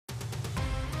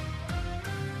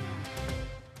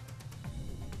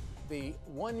The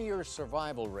one-year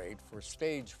survival rate for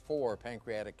stage 4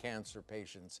 pancreatic cancer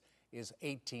patients is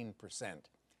 18%.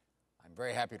 I'm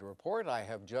very happy to report I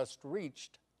have just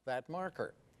reached that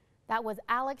marker. That was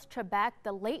Alex Trebek,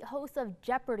 the late host of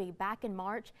Jeopardy back in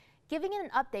March, giving an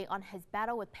update on his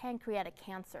battle with pancreatic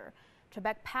cancer.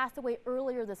 Trebek passed away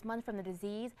earlier this month from the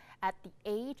disease at the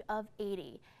age of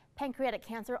 80. Pancreatic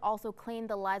cancer also claimed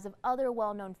the lives of other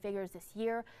well-known figures this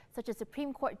year, such as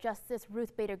Supreme Court Justice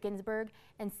Ruth Bader Ginsburg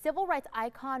and civil rights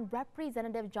icon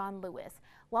Representative John Lewis.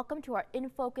 Welcome to our In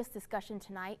Focus discussion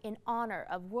tonight in honor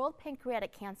of World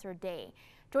Pancreatic Cancer Day.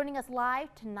 Joining us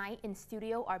live tonight in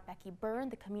studio are Becky Byrne,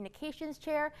 the Communications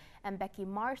Chair, and Becky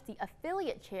Marsh, the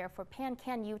Affiliate Chair for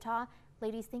PanCAN Utah.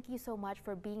 Ladies, thank you so much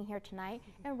for being here tonight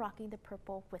and rocking the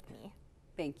purple with me.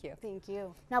 Thank you. Thank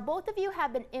you. Now, both of you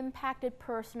have been impacted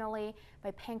personally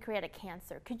by pancreatic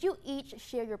cancer. Could you each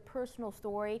share your personal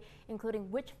story,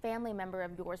 including which family member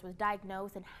of yours was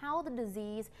diagnosed and how the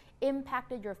disease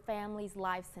impacted your family's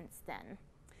lives since then?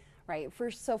 Right.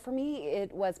 So for me,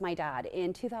 it was my dad.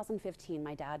 In 2015,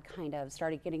 my dad kind of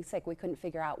started getting sick. We couldn't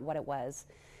figure out what it was.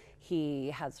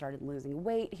 He had started losing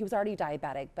weight. He was already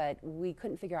diabetic, but we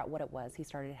couldn't figure out what it was. He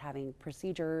started having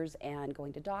procedures and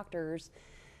going to doctors.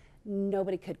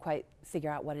 Nobody could quite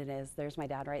figure out what it is. There's my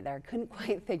dad right there. Couldn't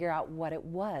quite figure out what it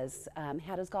was.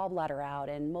 Had his gallbladder out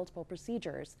and multiple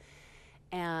procedures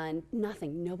and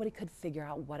nothing. Nobody could figure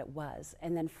out what it was.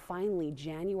 And then finally,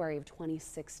 January of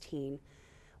 2016,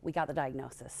 we got the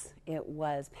diagnosis. It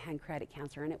was pancreatic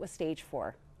cancer and it was stage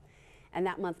 4. And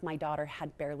that month my daughter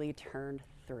had barely turned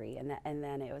 3. And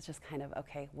then it was just kind of,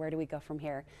 okay, where do we go from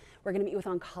here? We're gonna meet with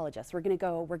oncologists. We're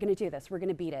gonna do this, we're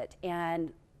gonna beat it.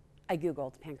 And I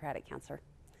Googled pancreatic cancer.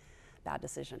 Bad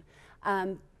decision.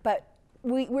 But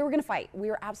we were going to fight. We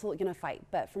were absolutely going to fight.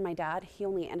 But for my dad, he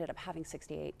only ended up having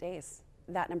 68 days.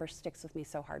 That number sticks with me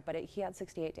so hard. But he had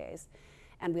 68 days,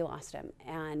 and we lost him.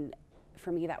 And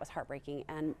for me, that was heartbreaking.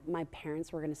 And my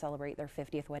parents were going to celebrate their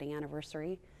 50th wedding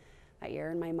anniversary that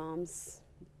year. And my mom's,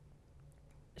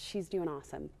 she's doing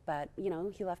awesome. But, you know,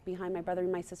 he left behind my brother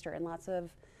and my sister and lots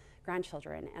of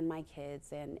grandchildren and my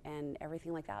kids and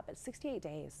everything like that. But 68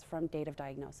 days from date of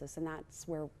diagnosis, and that's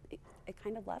where it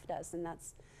kind of left us, and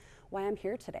that's why I'm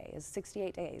here today, is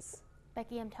 68 days.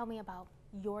 Becky, tell me about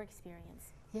your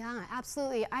experience. Yeah,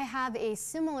 absolutely. I have a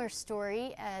similar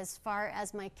story as far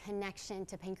as my connection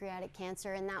to pancreatic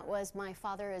cancer, and that was my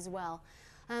father as well.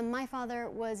 My father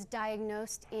was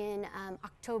diagnosed in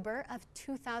October of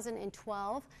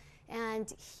 2012,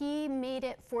 and he made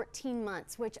it 14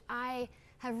 months, which I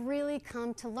have really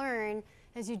come to learn,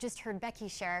 as you just heard Becky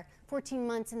share, 14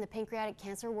 months in the pancreatic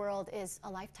cancer world is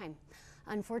a lifetime,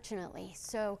 unfortunately.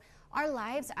 So our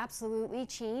lives absolutely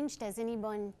changed, as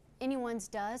anyone's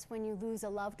does when you lose a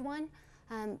loved one.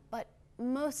 But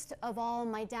most of all,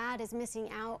 my dad is missing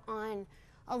out on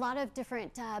a lot of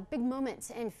different big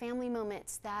moments and family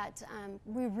moments that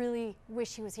we really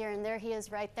wish he was here, and there he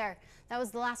is right there. That was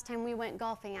the last time we went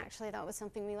golfing, actually. That was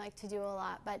something we like to do a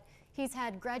lot. But he's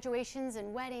had graduations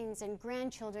and weddings and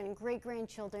grandchildren and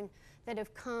great-grandchildren that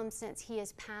have come since he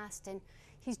has passed, and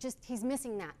he's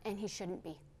missing that, and he shouldn't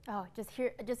be. Oh,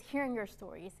 just hearing your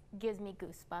stories gives me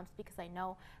goosebumps because I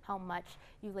know how much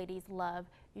you ladies love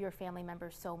your family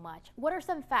members so much. What are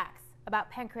some facts about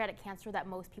pancreatic cancer that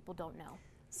most people don't know?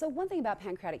 So one thing about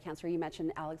pancreatic cancer, you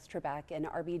mentioned Alex Trebek and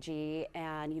RBG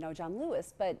and, you know, John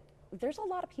Lewis, but there's a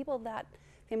lot of people that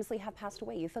famously have passed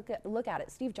away. You look at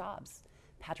it, Steve Jobs,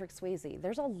 Patrick Swayze,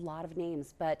 there's a lot of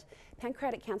names, but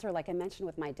pancreatic cancer, like I mentioned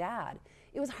with my dad,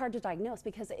 it was hard to diagnose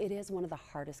because it is one of the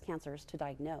hardest cancers to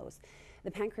diagnose.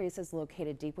 The pancreas is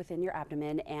located deep within your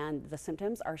abdomen, and the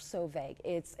symptoms are so vague.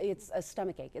 It's a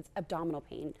stomach ache, it's abdominal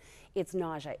pain, it's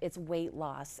nausea, it's weight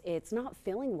loss, it's not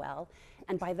feeling well,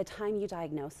 and by the time you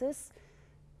diagnose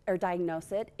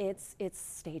it, it's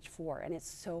stage 4, and it's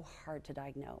so hard to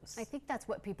diagnose. I think that's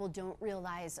what people don't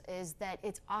realize, is that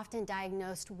it's often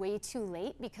diagnosed way too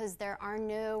late because there are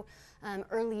no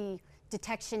early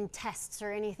detection tests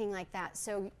or anything like that.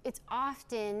 So it's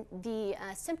often the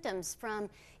symptoms from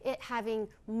it having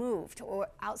moved or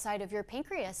outside of your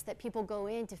pancreas that people go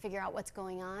in to figure out what's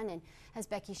going on. And as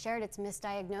Becky shared, it's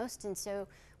misdiagnosed, and so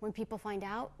when people find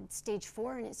out, it's stage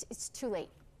 4, and it's too late.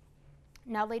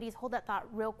 Now, ladies, hold that thought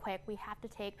real quick. We have to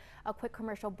take a quick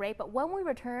commercial break, but when we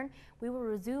return, we will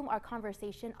resume our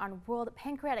conversation on World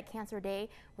Pancreatic Cancer Day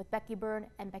with Becky Byrne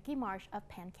and Becky Marsh of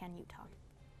PanCAN Utah.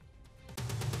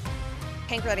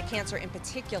 Pancreatic cancer in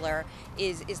particular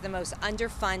is the most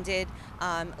underfunded,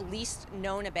 least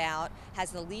known about,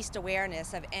 has the least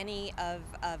awareness of any of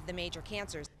the major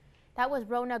cancers. That was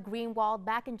Rona Greenwald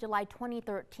back in July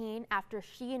 2013 after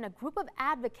she and a group of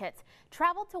advocates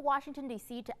traveled to Washington,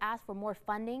 D.C. to ask for more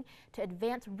funding to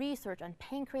advance research on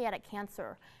pancreatic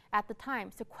cancer. At the time,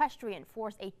 sequestrian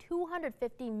forced a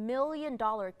 $250 million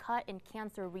cut in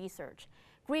cancer research.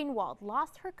 Greenwald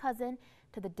lost her cousin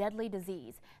to the deadly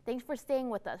disease. Thanks for staying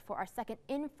with us for our second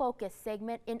In Focus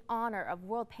segment in honor of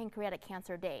World Pancreatic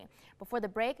Cancer Day. Before the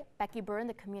break, Becky Byrne,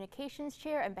 the communications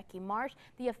chair, and Becky Marsh,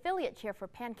 the affiliate chair for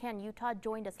PanCAN Utah,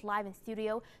 joined us live in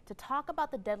studio to talk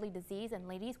about the deadly disease. And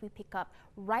ladies, we pick up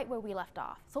right where we left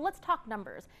off. So let's talk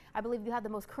numbers. I believe you have the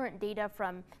most current data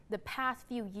from the past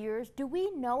few years. Do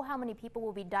we know how many people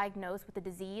will be diagnosed with the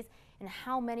disease and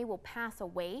how many will pass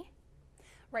away?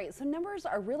 Right, so numbers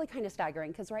are really kind of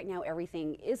staggering because right now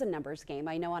everything is a numbers game.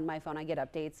 I know on my phone I get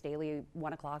updates daily,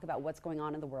 1 o'clock, about what's going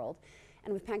on in the world.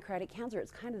 And with pancreatic cancer,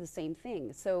 it's kind of the same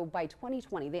thing. So by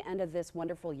 2020, the end of this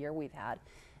wonderful year we've had,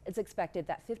 it's expected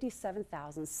that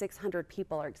 57,600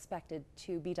 people are expected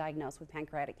to be diagnosed with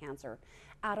pancreatic cancer.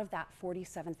 Out of that,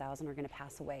 47,000 are going to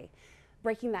pass away.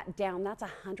 Breaking that down, that's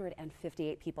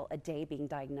 158 people a day being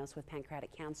diagnosed with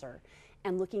pancreatic cancer.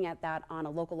 And looking at that on a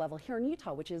local level here in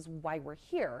Utah, which is why we're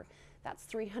here, that's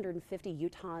 350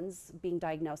 Utahns being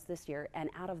diagnosed this year. And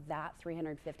out of that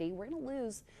 350, we're going to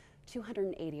lose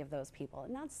 280 of those people.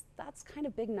 And that's kind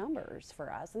of big numbers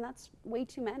for us, and that's way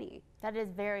too many. That is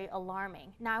very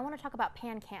alarming. Now, I want to talk about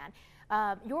PanCAN.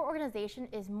 Your organization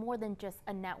is more than just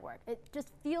a network. It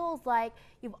just feels like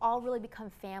you've all really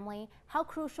become family. How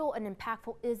crucial and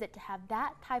impactful is it to have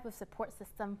that type of support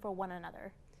system for one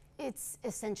another? It's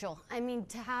essential. I mean,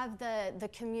 to have the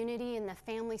community and the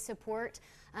family support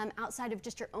outside of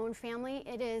just your own family,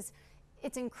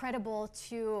 it's incredible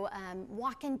to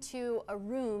walk into a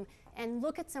room and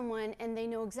look at someone and they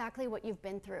know exactly what you've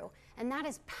been through. And that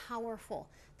is powerful.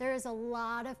 There is a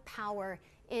lot of power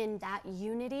in that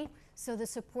unity. So the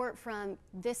support from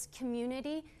this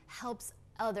community helps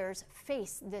others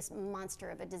face this monster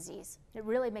of a disease. It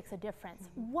really makes a difference.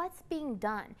 What's being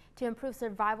done to improve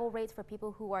survival rates for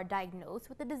people who are diagnosed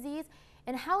with the disease,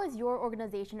 and how is your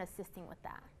organization assisting with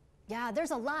that? Yeah,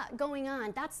 there's a lot going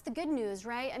on. That's the good news,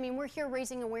 right? I mean, we're here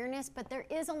raising awareness, but there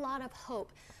is a lot of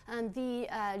hope. The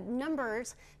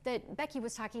numbers that Becky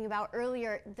was talking about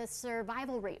earlier, the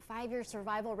survival rate, 5-year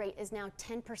survival rate is now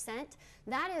 10%.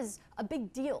 That is a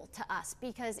big deal to us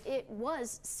because it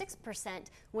was 6%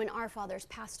 when our fathers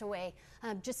passed away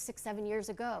just 6-7 years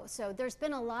ago. So there's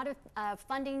been a lot of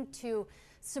funding to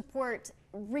support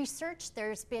research.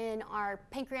 There's been our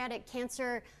pancreatic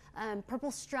cancer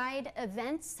Purple Stride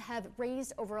events have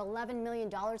raised over $11 million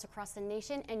across the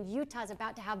nation, and Utah's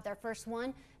about to have their first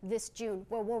one this June,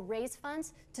 where we'll raise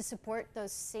funds to support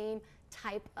those same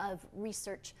type of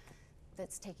research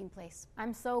that's taking place.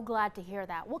 I'm so glad to hear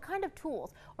that. What kind of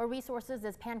tools or resources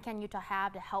does PanCAN Utah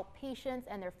have to help patients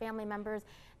and their family members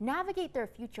navigate their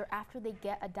future after they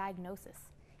get a diagnosis?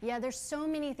 Yeah, there's so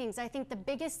many things. I think the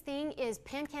biggest thing is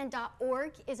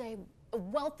PanCAN.org is a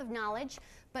wealth of knowledge,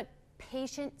 but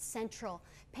patient central.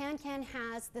 PanCAN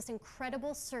has this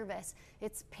incredible service.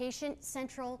 It's patient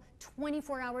central,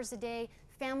 24 hours a day.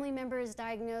 Family member is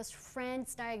diagnosed,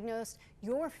 friends diagnosed,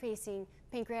 you're facing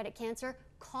pancreatic cancer,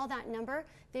 call that number.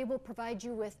 They will provide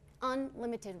you with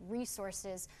unlimited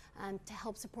resources to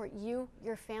help support you,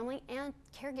 your family, and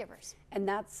caregivers. And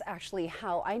that's actually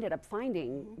how I ended up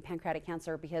finding pancreatic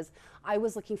cancer, because I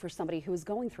was looking for somebody who was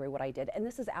going through what I did. And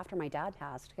this is after my dad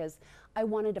passed, because I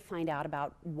wanted to find out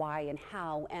about why and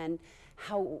how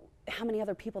many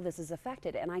other people this has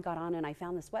affected. And I got on and I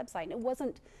found this website, and it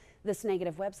wasn't this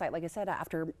negative website. Like I said,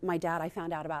 after my dad, I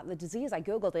found out about the disease. I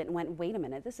Googled it and went, wait a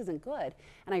minute, this isn't good.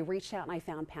 And I reached out and I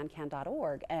found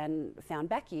PanCAN.org and found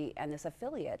Becky and this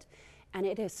affiliate. And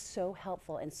it is so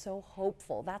helpful and so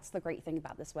hopeful. That's the great thing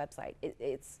about this website.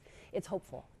 It's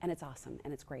hopeful and it's awesome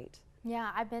and it's great.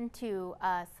 Yeah, I've been to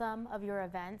some of your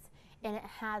events, and it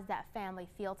has that family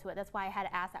feel to it. That's why I had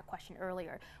to ask that question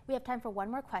earlier. We have time for one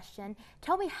more question.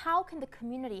 Tell me, how can the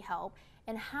community help,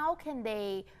 and how can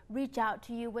they reach out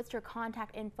to you? What's your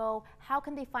contact info? How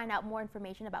can they find out more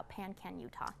information about PanCAN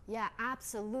Utah? Yeah,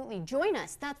 absolutely. Join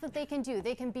us. That's what they can do.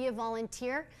 They can be a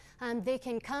volunteer. They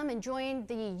can come and join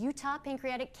the Utah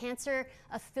Pancreatic Cancer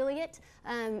Affiliate.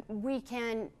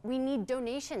 We need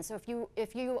donations. So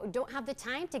if you don't have the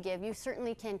time to give, you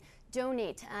certainly can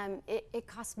donate. It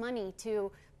costs money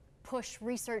to push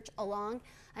research along.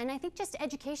 And I think just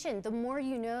education, the more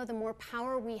you know, the more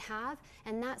power we have,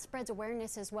 and that spreads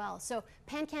awareness as well. So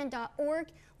PanCAN.org,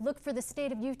 look for the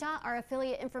state of Utah. Our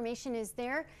affiliate information is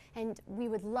there, and we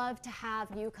would love to have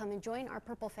you come and join our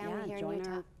Purple family here in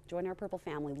Utah. Join our Purple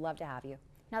family. Love to have you.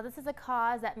 Now, this is a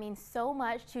cause that means so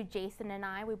much to Jason and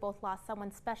I. We both lost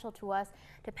someone special to us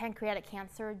to pancreatic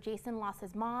cancer. Jason lost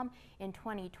his mom in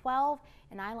 2012,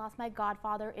 and I lost my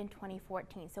godfather in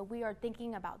 2014. So we are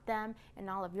thinking about them and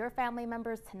all of your family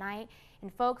members tonight.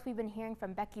 And folks, we've been hearing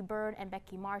from Becky Byrne and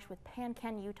Becky Marsh with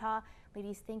PanCAN Utah.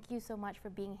 Ladies, thank you so much for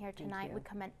being here tonight. We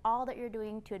commend all that you're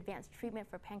doing to advance treatment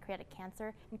for pancreatic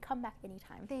cancer, and come back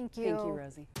anytime. Thank you. Thank you,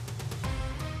 Rosie.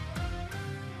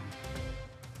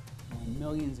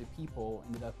 Millions of people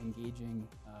ended up engaging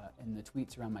in the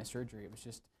tweets around my surgery. It was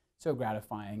just so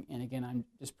gratifying. And again, I'm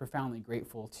just profoundly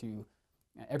grateful to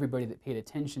everybody that paid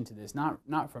attention to this,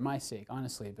 not for my sake,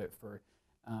 honestly, but for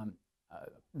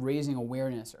raising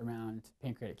awareness around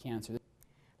pancreatic cancer.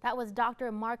 That was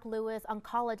Dr. Mark Lewis,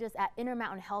 oncologist at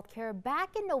Intermountain Healthcare,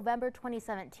 back in November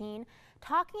 2017,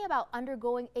 talking about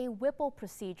undergoing a Whipple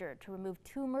procedure to remove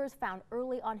tumors found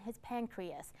early on his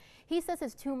pancreas. He says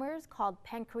his tumors, called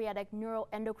pancreatic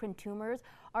neuroendocrine tumors,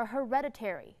 are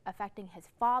hereditary, affecting his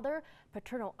father,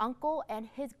 paternal uncle, and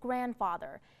his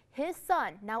grandfather. His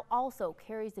son now also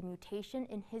carries the mutation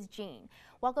in his gene.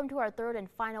 Welcome to our third and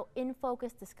final In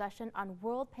Focus discussion on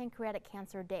World Pancreatic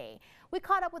Cancer Day. We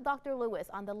caught up with Dr. Lewis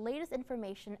on the latest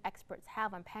information experts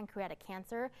have on pancreatic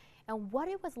cancer and what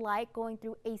it was like going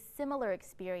through a similar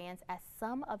experience as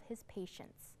some of his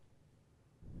patients.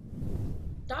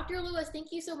 Dr. Lewis,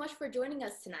 thank you so much for joining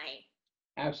us tonight.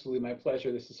 Absolutely, my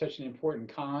pleasure. This is such an important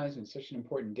cause and such an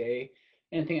important day.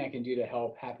 Anything I can do to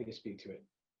help, happy to speak to it.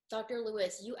 Dr.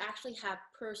 Lewis, you actually have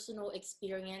personal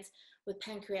experience with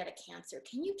pancreatic cancer.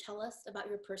 Can you tell us about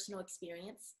your personal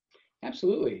experience?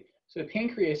 Absolutely. So the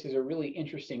pancreas is a really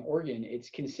interesting organ. It's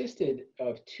consisted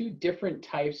of two different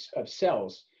types of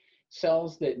cells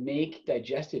that make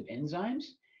digestive enzymes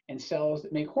and cells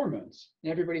that make hormones.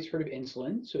 And everybody's heard of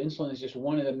insulin. So insulin is just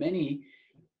one of the many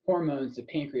hormones the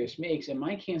pancreas makes. And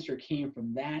my cancer came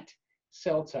from that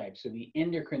cell type. So the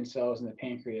endocrine cells in the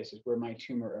pancreas is where my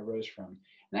tumor arose from.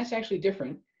 And that's actually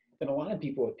different than a lot of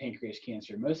people with pancreas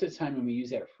cancer. Most of the time when we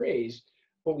use that phrase,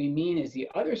 what we mean is the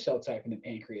other cell type in the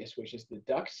pancreas, which is the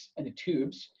ducts and the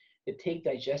tubes that take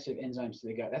digestive enzymes to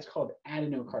the gut. That's called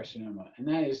adenocarcinoma, and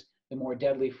that is the more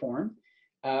deadly form.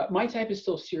 My type is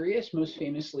still serious. Most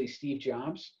famously, Steve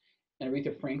Jobs and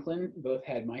Aretha Franklin both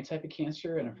had my type of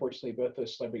cancer, and unfortunately, both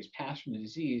those celebrities passed from the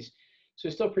disease. So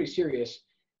it's still pretty serious.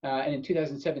 And in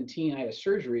 2017, I had a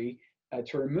surgery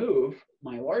to remove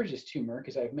my largest tumor,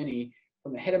 because I have many,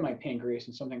 from the head of my pancreas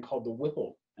in something called the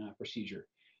Whipple procedure.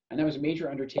 And that was a major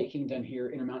undertaking done here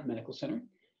at Intermountain Medical Center.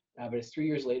 But it's 3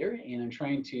 years later, and I'm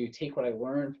trying to take what I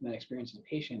learned from that experience as a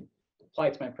patient, apply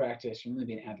it to my practice, and really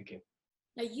be an advocate.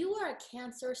 Now, you are a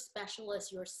cancer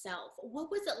specialist yourself. What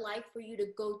was it like for you to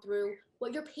go through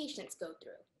what your patients go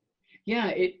through? Yeah,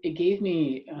 it gave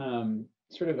me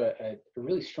sort of a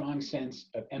really strong sense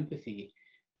of empathy,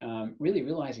 really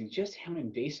realizing just how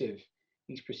invasive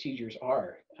these procedures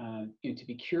are. To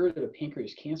be cured of a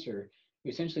pancreas cancer,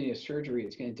 you essentially need a surgery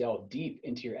that's going to delve deep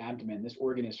into your abdomen. This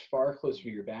organ is far closer to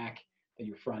your back than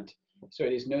your front. So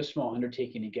it is no small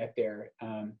undertaking to get there.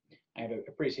 I have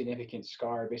a pretty significant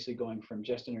scar, basically going from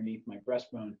just underneath my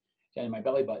breastbone down to my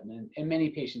belly button. And many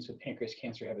patients with pancreas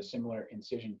cancer have a similar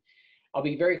incision. I'll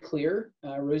be very clear,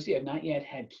 Rosie, I've not yet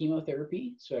had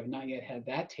chemotherapy, so I've not yet had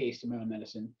that taste of my own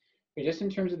medicine. But just in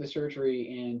terms of the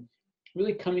surgery and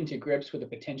really coming to grips with a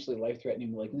potentially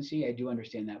life-threatening malignancy, I do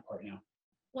understand that part now.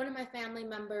 One of my family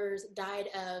members died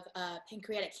of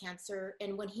pancreatic cancer,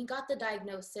 and when he got the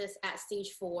diagnosis at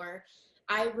stage 4,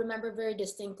 I remember very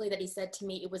distinctly that he said to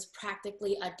me it was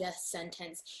practically a death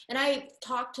sentence. And I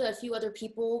talked to a few other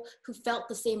people who felt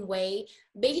the same way.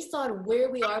 Based on where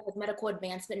we are with medical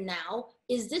advancement now,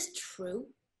 is this true?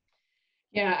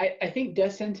 Yeah, I think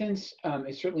death sentence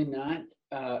is certainly not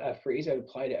a phrase I would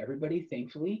apply to everybody,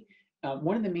 thankfully.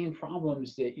 One of the main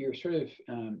problems that you're sort of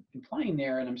implying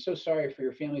there, and I'm so sorry for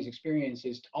your family's experience,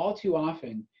 is all too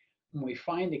often when we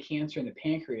find the cancer in the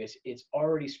pancreas, it's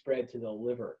already spread to the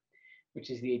liver, which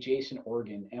is the adjacent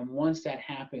organ. And once that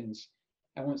happens,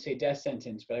 I won't say death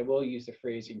sentence, but I will use the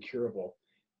phrase incurable.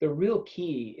 The real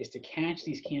key is to catch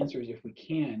these cancers if we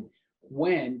can,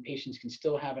 when patients can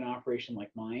still have an operation like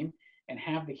mine and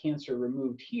have the cancer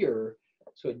removed here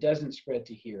so it doesn't spread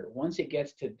to here. Once it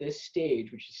gets to this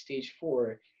stage, which is stage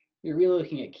 4, you're really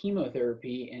looking at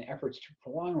chemotherapy and efforts to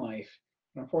prolong life.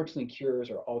 And unfortunately, cures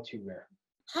are all too rare.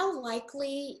 How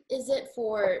likely is it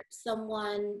for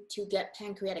someone to get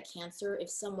pancreatic cancer if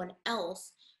someone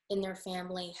else in their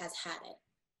family has had it?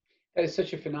 That is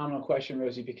such a phenomenal question,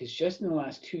 Rosie, because just in the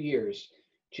last 2 years,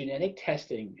 genetic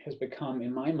testing has become,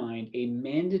 in my mind, a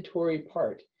mandatory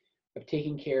part of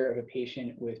taking care of a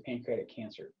patient with pancreatic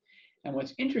cancer. And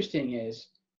what's interesting is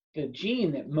The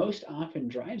gene that most often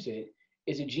drives it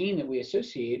is a gene that we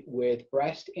associate with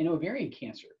breast and ovarian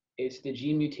cancer. It's the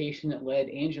gene mutation that led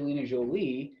Angelina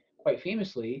Jolie, quite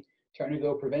famously, to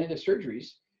undergo preventative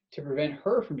surgeries to prevent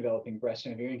her from developing breast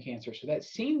and ovarian cancer. So that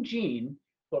same gene,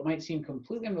 what might seem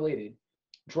completely unrelated,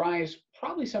 drives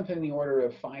probably something in the order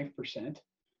of 5%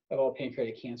 of all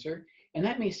pancreatic cancer. And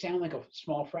that may sound like a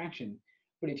small fraction,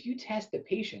 but if you test the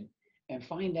patient and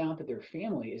find out that their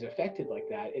family is affected like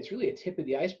that, it's really a tip of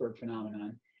the iceberg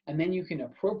phenomenon. And then you can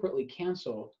appropriately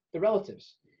counsel the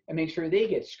relatives and make sure they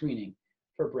get screening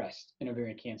for breast and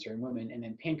ovarian cancer in women, and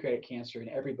then pancreatic cancer in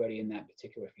everybody in that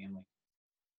particular family.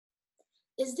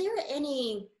 Is there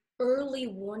any early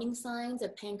warning signs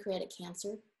of pancreatic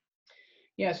cancer?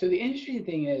 Yeah, so the interesting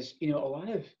thing is, a lot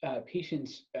of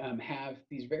patients have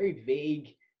these very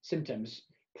vague symptoms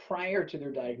prior to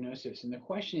their diagnosis. And the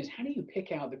question is, how do you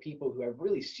pick out the people who have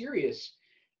really serious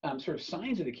sort of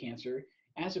signs of the cancer,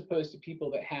 as opposed to people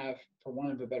that have, for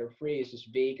want of a better phrase, this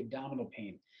vague abdominal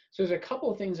pain? So there's a couple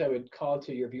of things I would call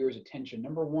to your viewers' attention.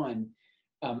 Number one,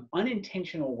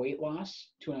 unintentional weight loss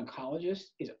to an oncologist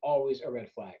is always a red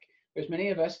flag. There's many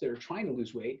of us that are trying to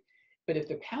lose weight, but if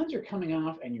the pounds are coming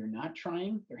off and you're not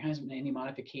trying, there hasn't been any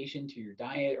modification to your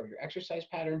diet or your exercise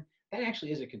pattern, that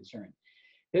actually is a concern.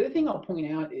 The other thing I'll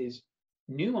point out is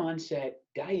new onset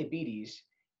diabetes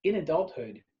in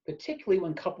adulthood, particularly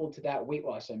when coupled to that weight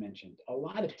loss I mentioned. A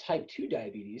lot of type 2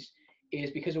 diabetes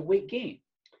is because of weight gain,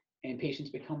 and patients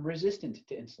become resistant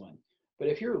to insulin. But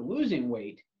if you're losing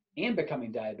weight and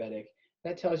becoming diabetic,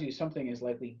 that tells you something is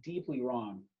likely deeply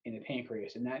wrong in the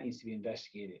pancreas, and that needs to be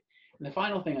investigated. And the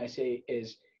final thing I say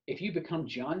is, if you become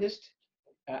jaundiced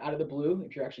out of the blue,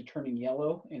 if you're actually turning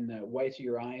yellow in the whites of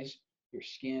your eyes, your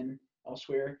skin,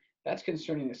 elsewhere, that's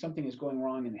concerning that something is going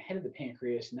wrong in the head of the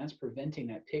pancreas, and that's preventing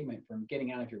that pigment from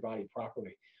getting out of your body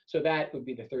properly. So that would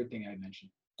be the third thing I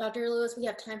mentioned. Dr. Lewis, we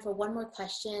have time for one more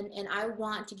question, and I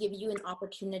want to give you an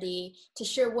opportunity to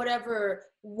share whatever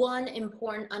one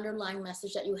important underlying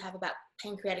message that you have about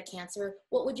pancreatic cancer.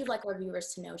 What would you like our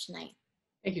viewers to know tonight?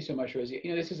 Thank you so much, Rosie.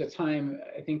 This is a time,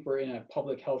 I think we're in a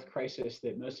public health crisis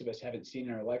that most of us haven't seen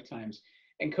in our lifetimes,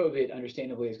 and COVID,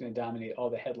 understandably, is going to dominate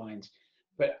all the headlines.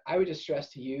 But I would just stress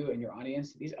to you and your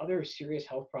audience that these other serious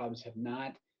health problems have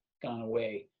not gone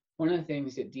away. One of the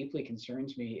things that deeply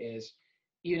concerns me is,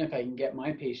 even if I can get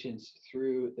my patients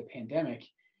through the pandemic,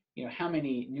 how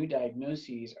many new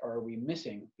diagnoses are we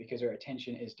missing because our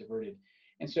attention is diverted?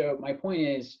 And so my point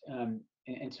is,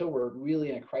 until we're really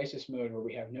in a crisis mode where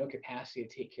we have no capacity to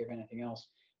take care of anything else,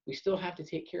 we still have to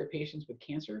take care of patients with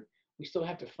cancer. We still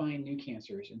have to find new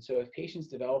cancers. And so if patients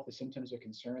develop the symptoms of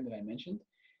concern that I mentioned,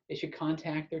 they should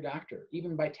contact their doctor,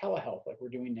 even by telehealth like we're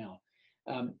doing now.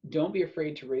 Don't be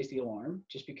afraid to raise the alarm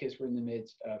just because we're in the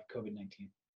midst of COVID-19.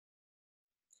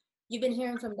 You've been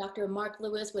hearing from Dr. Mark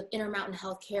Lewis with Intermountain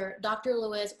Healthcare. Dr.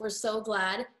 Lewis, we're so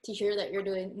glad to hear that you're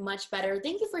doing much better.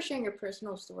 Thank you for sharing your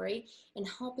personal story and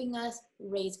helping us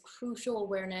raise crucial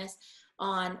awareness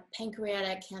on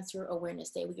Pancreatic Cancer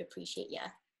Awareness Day. We appreciate you.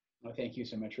 Well, thank you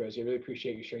so much, Rosie. I really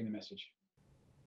appreciate you sharing the message.